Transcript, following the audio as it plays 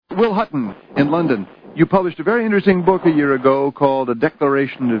Will Hutton in London, you published a very interesting book a year ago called A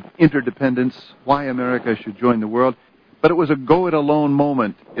Declaration of Interdependence, Why America Should Join the World. But it was a go-it-alone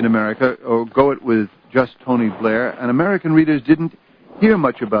moment in America, or go it with just Tony Blair, and American readers didn't hear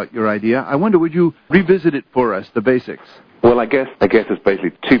much about your idea. I wonder, would you revisit it for us, the basics? Well, I guess there's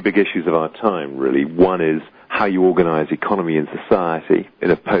basically two big issues of our time, really. One is how you organize economy and society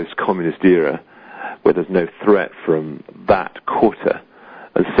in a post-communist era where there's no threat from that quarter.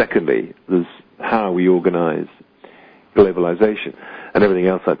 And secondly, there's how we organize globalization. And everything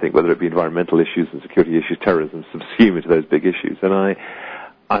else, I think, whether it be environmental issues and security issues, terrorism, subsume into those big issues. And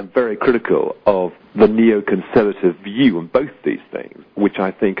I'm very critical of the neoconservative view on both these things, which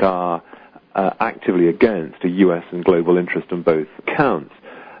I think are actively against a U.S. and global interest on both counts.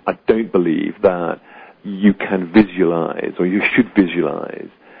 I don't believe that you can visualize, or you should visualize,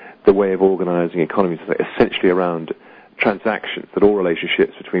 the way of organizing economies essentially around transactions, that all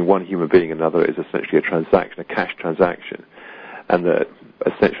relationships between one human being and another is essentially a transaction, a cash transaction, and that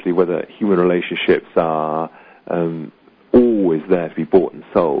essentially whether human relationships are always there to be bought and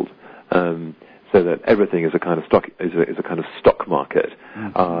sold, so that everything is a kind of stock market.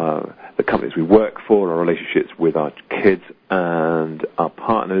 Mm-hmm. The companies we work for, our relationships with our kids and our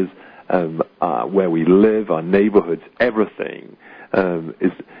partners, where we live, our neighborhoods, everything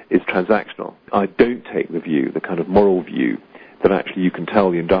is transactional. I don't take the view, the kind of moral view, that actually you can tell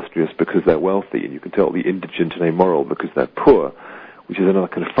the industrious because they're wealthy, and you can tell the indigent and amoral because they're poor, which is another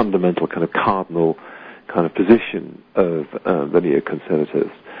kind of fundamental, kind of cardinal kind of position of the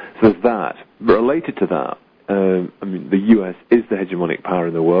neoconservatives. So there's that. But related to that, the U.S. is the hegemonic power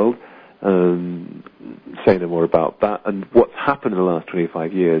in the world. Say no more about that. And what's happened in the last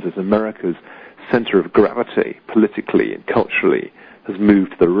 25 years is America's center of gravity, politically and culturally, has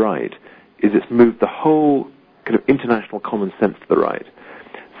moved to the right. It's moved the whole kind of international common sense to the right.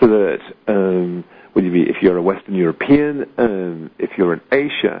 So that if you're a Western European, if you're in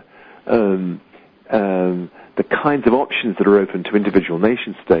Asia, the kinds of options that are open to individual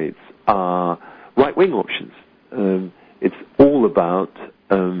nation states are right-wing options. It's all about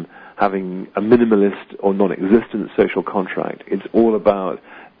having a minimalist or non-existent social contract. It's all about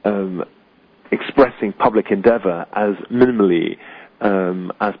expressing public endeavor as minimally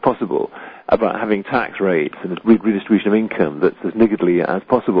as possible, about having tax rates and redistribution of income that's as niggardly as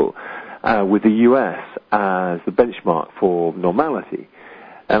possible, with the U.S. as the benchmark for normality.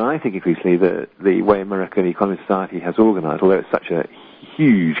 And I think increasingly that the way American economy and society has organized, although it's such a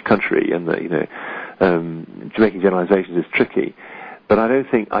huge country and that, making generalizations is tricky, but I don't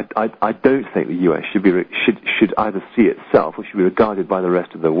think the U.S. should either see itself or should be regarded by the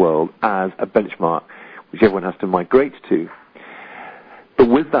rest of the world as a benchmark which everyone has to migrate to. But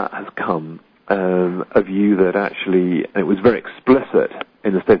with that has come a view that actually, and it was very explicit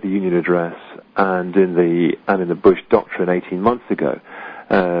in the State of the Union address and in the Bush doctrine 18 months ago,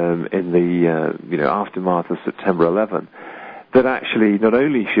 in the aftermath of September 11, that actually not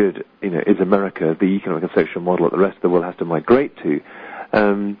only is America the economic and social model that the rest of the world has to migrate to,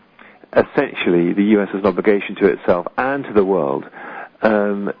 essentially the U.S. has an obligation to itself and to the world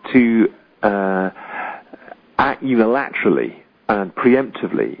to act unilaterally and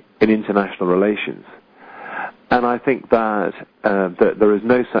preemptively in international relations. And I think that there is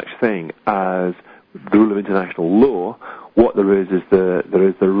no such thing as the rule of international law. What there is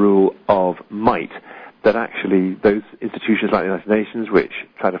the rule of might, that actually those institutions like the United Nations, which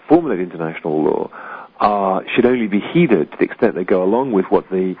try to formulate international law, should only be heeded to the extent they go along with what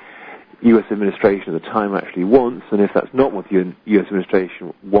the U.S. administration at the time actually wants, and if that's not what the U.S.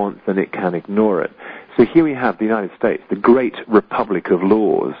 administration wants, then it can ignore it. So here we have the United States, the great republic of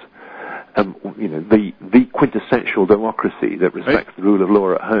laws, the quintessential democracy that respects the rule of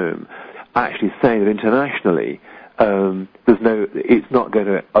law at home, actually saying that internationally it's not going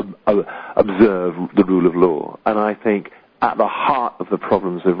to observe the rule of law. And I think at the heart of the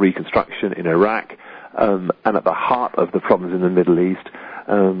problems of reconstruction in Iraq and at the heart of the problems in the Middle East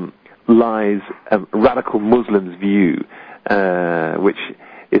lies radical Muslims' view, which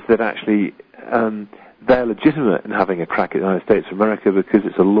is that actually they're legitimate in having a crack at the United States of America because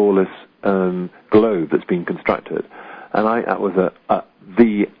it's a lawless globe that's been constructed. And I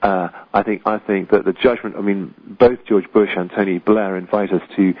think that the judgment, both George Bush and Tony Blair invite us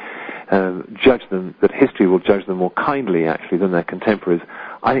to judge them, that history will judge them more kindly, actually, than their contemporaries.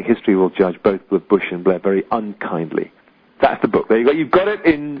 I think history will judge both Bush and Blair very unkindly. That's the book. There you go. You've got it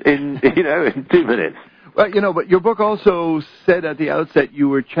in 2 minutes. Well, but your book also said at the outset you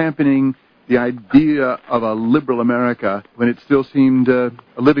were championing the idea of a liberal America when it still seemed a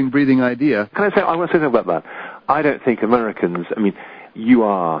living, breathing idea. I want to say something about that. I don't think Americans, you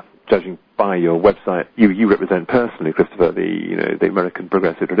are, judging by your website, you represent personally, Christopher, the American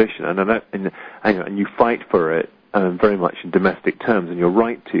progressive tradition, and you fight for it very much in domestic terms, and you're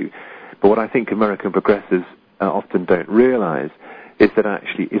right to. But what I think American progressives often don't realize is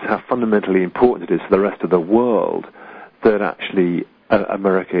how fundamentally important it is for the rest of the world that actually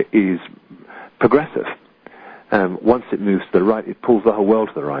America is progressive. Once it moves to the right, it pulls the whole world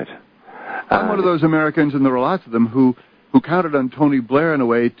to the right. I'm one of those Americans, and there were lots of them, who counted on Tony Blair in a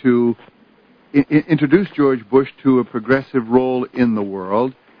way to introduce George Bush to a progressive role in the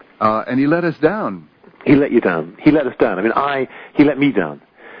world, and he let us down. He let you down. He let us down. He let me down.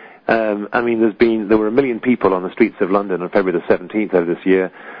 There were 1 million people on the streets of London on February the 17th of this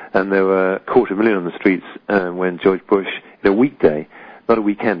year, and there were 250,000 on the streets when George Bush, a weekday, not a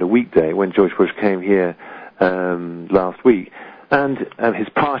weekend, a weekday, when George Bush came here last week. And his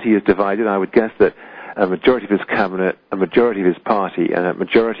party is divided. I would guess that a majority of his cabinet, a majority of his party, and a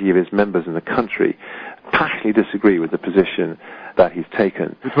majority of his members in the country passionately disagree with the position that he's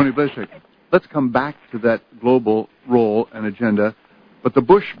taken. Tony Blair's taken. Let's come back to that global role and agenda. But the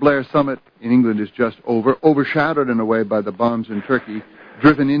Bush-Blair summit in England is just over, overshadowed in a way by the bombs in Turkey,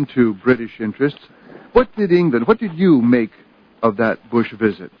 driven into British interests. What did you make of that Bush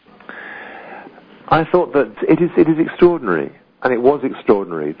visit? I thought that it is extraordinary, and it was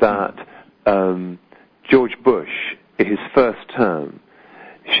extraordinary that George Bush, in his first term,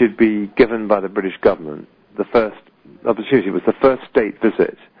 should be given by the British government the first opportunity. It was the first state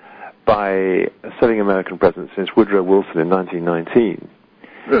visit by a sitting American president since Woodrow Wilson in 1919.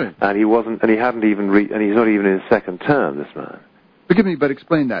 Really? And he's not even in his second term, this man. Forgive me, but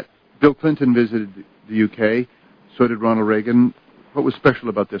explain that. Bill Clinton visited the UK, so did Ronald Reagan. What was special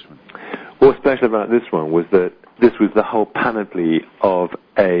about this one? What was special about this one was that this was the whole panoply of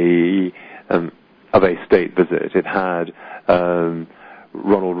a state visit. It had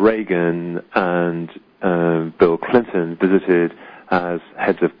Ronald Reagan and Bill Clinton visited as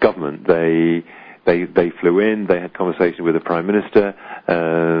heads of government. They flew in, they had conversation with the Prime Minister,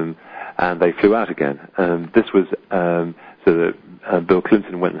 and they flew out again. This was so that Bill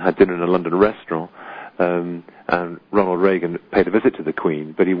Clinton went and had dinner in a London restaurant, and Ronald Reagan paid a visit to the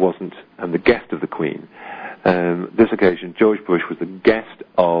Queen, but he wasn't the guest of the Queen. This occasion, George Bush was the guest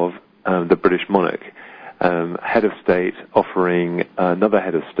of the British monarch, head of state offering another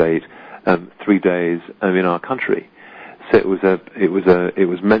head of state 3 days in our country. So it was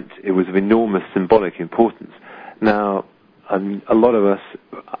of enormous symbolic importance. Now, a lot of us,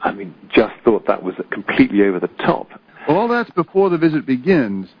 just thought that was completely over the top. Well, all that's before the visit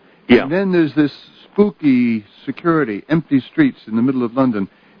begins. Yeah. And then there's this spooky security, empty streets in the middle of London,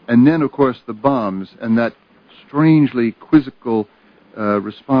 and then, of course, the bombs and that strangely quizzical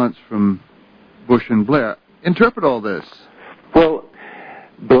response from Bush and Blair. Interpret all this. Well,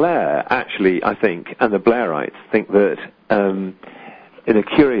 Blair, actually, I think, and the Blairites think that, in a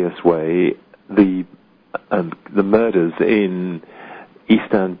curious way, the murders in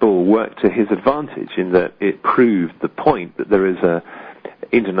Istanbul worked to his advantage in that it proved the point that there is a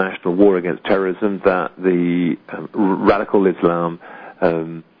international war against terrorism, that the radical Islam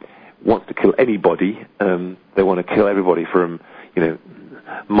wants to kill anybody. They want to kill everybody from,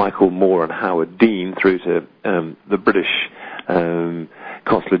 Michael Moore and Howard Dean through to the British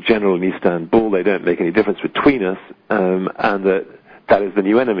Consular General in Istanbul. They don't make any difference between us, and that is the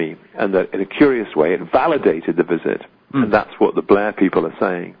new enemy. And that, in a curious way, it validated the visit. And that's what the Blair people are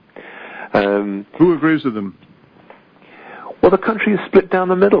saying. Who agrees with them? Well, the country is split down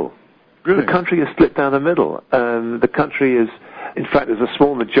the middle. Really? The country is split down the middle. The country is, in fact, there's a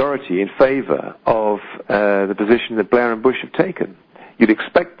small majority in favor of the position that Blair and Bush have taken. You'd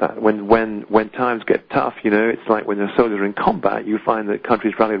expect that when times get tough, it's like when the soldiers are in combat, you find that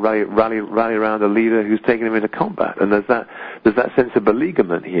countries rally around a leader who's taken them into combat, and there's that sense of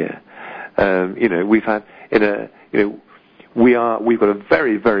beleaguerment here. We've had we've got a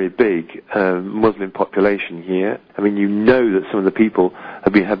very, very big Muslim population here. That some of the people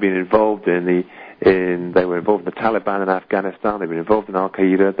have been involved they were involved in the Taliban in Afghanistan. They've been involved in Al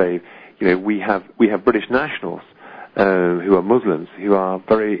Qaeda. We have British nationals who are Muslims who are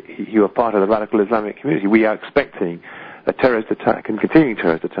part of the radical Islamic community. We are expecting a terrorist attack and continuing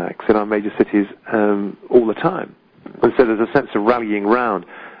terrorist attacks in our major cities all the time. And so there's a sense of rallying round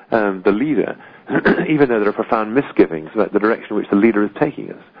the leader, even though there are profound misgivings about the direction in which the leader is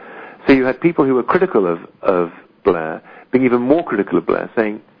taking us. So you had people who were critical of Blair being even more critical of Blair,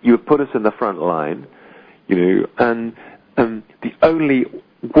 saying, you have put us in the front line, and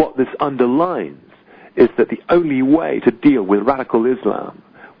what this underlines is that the only way to deal with radical Islam,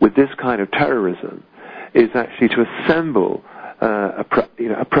 with this kind of terrorism, is actually to assemble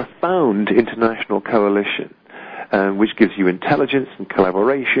a profound international coalition, which gives you intelligence and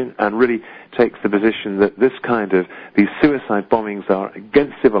collaboration, and really takes the position that these suicide bombings are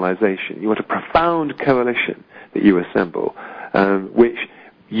against civilization. You want a profound coalition that you assemble, which,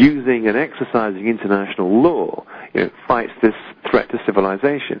 using and exercising international law, fights this threat to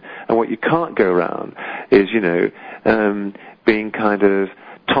civilization. And what you can't go around is, being kind of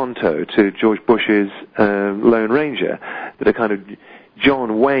tonto to George Bush's Lone Ranger, that a kind of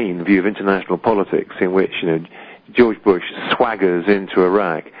John Wayne view of international politics, in which George Bush swaggers into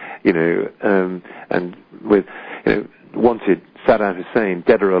Iraq, and with wanted Saddam Hussein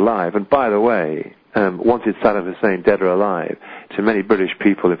dead or alive. And by the way, wanted Saddam Hussein dead or alive to many British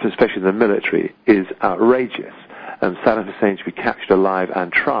people, especially the military, is outrageous. Saddam Hussein should be captured alive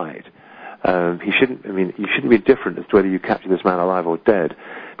and tried. You shouldn't be different as to whether you capture this man alive or dead.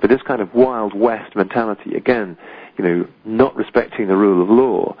 But this kind of Wild West mentality, again, not respecting the rule of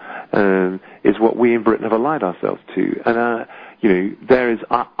law, is what we in Britain have allied ourselves to. And, I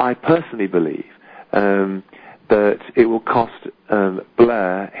personally believe that it will cost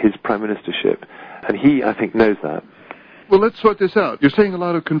Blair his prime ministership. And he, I think, knows that. Well, let's sort this out. You're saying a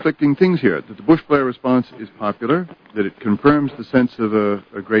lot of conflicting things here. That the Bush-Blair response is popular, that it confirms the sense of a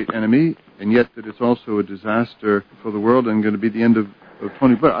great enemy, and yet that it's also a disaster for the world and going to be the end of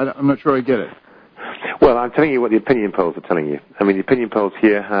Tony Blair. I'm not sure I get it. Well, I'm telling you what the opinion polls are telling you. I mean, the opinion polls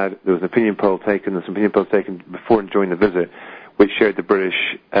here there was an opinion poll taken, there's some opinion polls taken before and during the visit, which showed the British,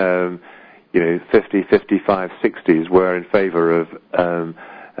 50, 55, 60s were in favour of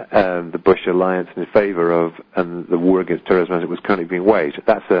the Bush alliance, and in favour of the war against terrorism as it was currently being waged.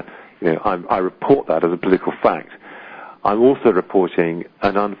 That's I report that as a political fact. I'm also reporting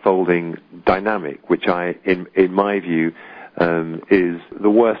an unfolding dynamic, which in my view, is the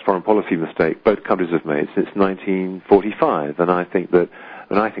worst foreign policy mistake both countries have made since 1945, and I think this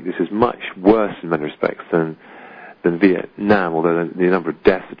is much worse in many respects than Vietnam, although the number of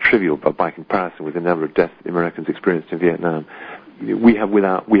deaths are trivial by comparison with the number of deaths the Americans experienced in Vietnam. We have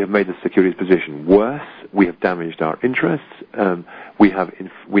made the security position worse. We have damaged our interests. We have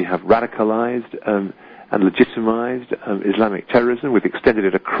radicalized and legitimized Islamic terrorism. We've extended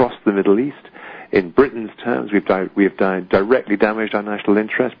it across the Middle East. In Britain's terms, we have directly damaged our national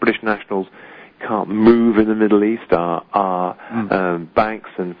interests. British nationals can't move in the Middle East. Our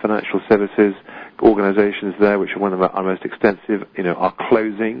banks and financial services organizations there, which are one of our most extensive, are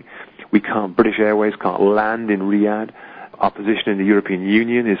closing. British Airways can't land in Riyadh. Our position in the European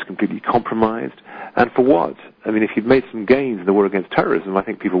Union is completely compromised. And for what? I mean, if you'd made some gains in the war against terrorism, I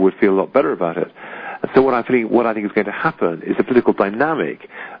think people would feel a lot better about it. And so what I think is going to happen is a political dynamic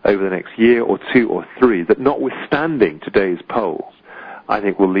over the next year or two or three that, notwithstanding today's polls, I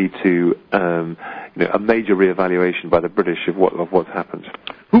think will lead to a major reevaluation by the British of what's happened.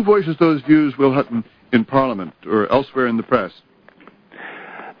 Who voices those views, Will Hutton, in Parliament or elsewhere in the press?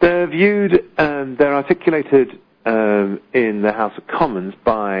 They're viewed, they're articulated in the House of Commons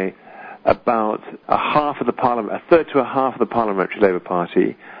by about a third to a half of the Parliamentary Labour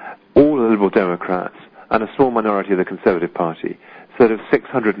Party, all the Liberal Democrats, and a small minority of the Conservative Party. So out of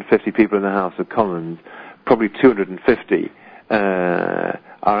 650 people in the House of Commons, probably 250 are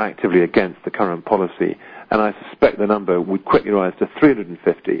actively against the current policy, and I suspect the number would quickly rise to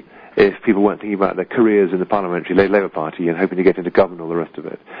 350 if people weren't thinking about their careers in the Parliamentary Labour Party and hoping to get into government, all the rest of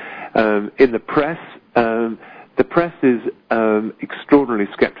it. In the press is extraordinarily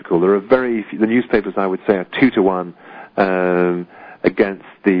sceptical. There are very few, the newspapers, I would say, are 2 to 1 against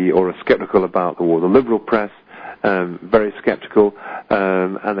or are sceptical about the war. The liberal press, very sceptical,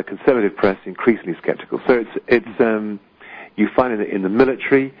 and the conservative press, increasingly sceptical. So it's you find it in the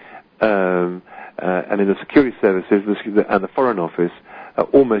military and in the security services and the Foreign Office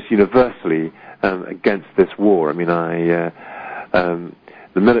almost universally against this war. I mean,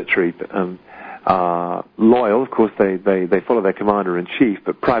 the military are loyal. Of course, they follow their commander-in-chief,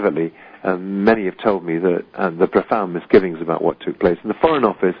 but privately, many have told me that the profound misgivings about what took place. And the Foreign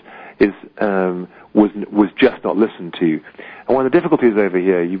Office was just not listened to. And one of the difficulties over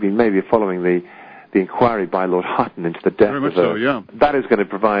here, you've been maybe following the inquiry by Lord Hutton into the death Very much so, yeah. That is going to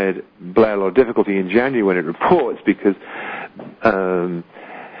provide Blair a lot of difficulty in January when it reports, because Tony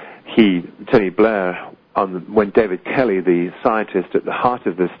Blair, when David Kelly, the scientist at the heart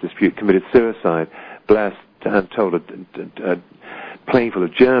of this dispute, committed suicide, Blair told a plane full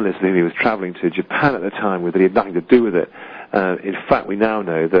of journalists with whom he was traveling to Japan at the time that he had nothing to do with it. In fact, we now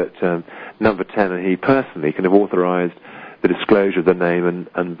know that Number 10 and he personally can have authorized the disclosure of the name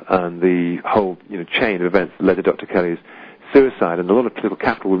and the whole chain of events that led to Dr. Kelly's suicide. And a lot of political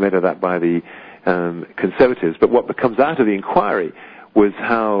capital was made of that by the conservatives. But what comes out of the inquiry was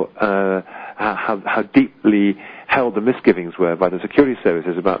how deeply held the misgivings were by the security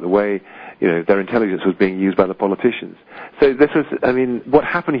services about the way, their intelligence was being used by the politicians. So this was, what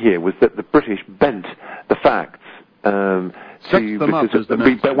happened here was that the British bent the facts. We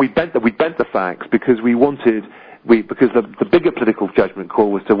bent the facts because because the bigger political judgment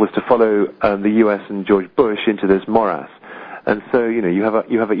call was to follow the U.S. and George Bush into this morass. And so you have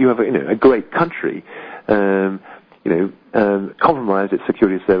a great country. Compromised its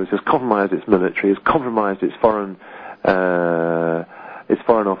security services, compromised its military, has compromised its foreign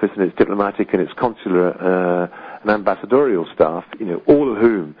office and its diplomatic and its consular and ambassadorial staff. All of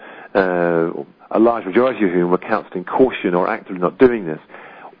whom, a large majority of whom, were counselling caution or actively not doing this.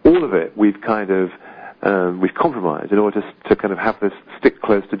 All of it, we've compromised in order to kind of have this stick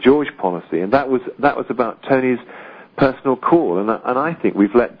close to George policy, and that was about Tony's personal call, and I think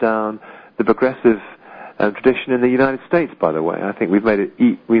we've let down the progressive tradition in the United States. By the way, I think we've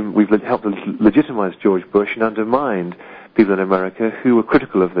helped legitimize George Bush and undermined people in America who were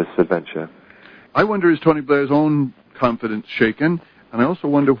critical of this adventure. I wonder, is Tony Blair's own confidence shaken? And I also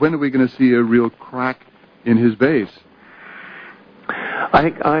wonder, when are we going to see a real crack in his base?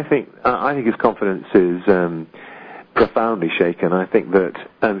 I think his confidence is profoundly shaken. I think that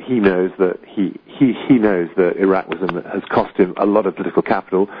he knows that he knows that Iraq has cost him a lot of political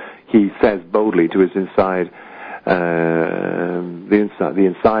capital. He says boldly to his the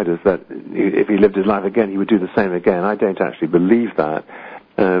insiders that if he lived his life again, he would do the same again. I don't actually believe that.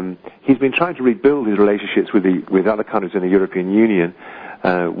 He's been trying to rebuild his relationships with other countries in the European Union.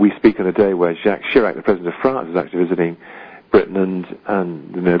 We speak on a day where Jacques Chirac, the President of France, is actually visiting Britain,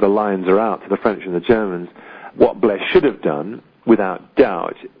 and the lines are out to the French and the Germans. What Blair should have done, without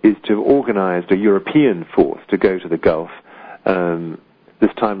doubt, is to have organised a European force to go to the Gulf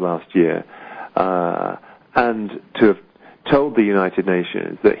this time last year, and to have told the United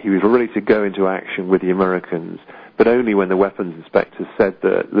Nations that he was ready to go into action with the Americans, but only when the weapons inspectors said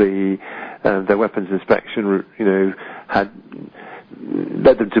that their weapons inspection, had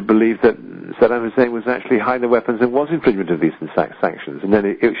led them to believe that Saddam Hussein was actually hiding the weapons and was infringement of these sanctions. And then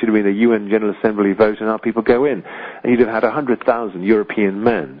it should have been a UN General Assembly vote and our people go in. And you'd have had 100,000 European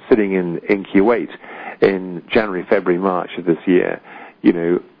men sitting in Kuwait in January, February, March of this year,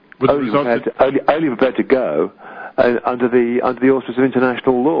 only prepared to go under the auspices of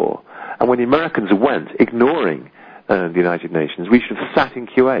international law. And when the Americans went, ignoring the United Nations, we should have sat in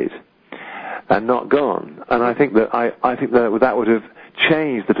Kuwait and not gone. And I think that would have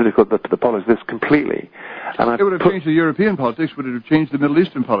changed the politics completely. And it would have changed the European politics. Would it have changed the Middle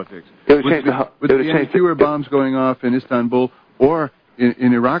Eastern politics? Would there be fewer bombs going off in Istanbul or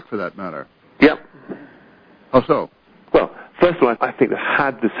in Iraq, for that matter? Yep. How so? Well, first of all, I think that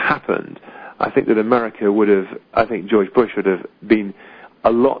had this happened, I think that George Bush would have been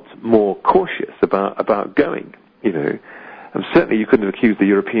a lot more cautious about going, And certainly you couldn't have accused the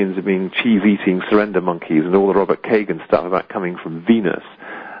Europeans of being cheese-eating surrender monkeys and all the Robert Kagan stuff about coming from Venus.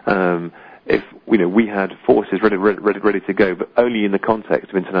 If we had forces ready to go, but only in the context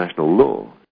of international law.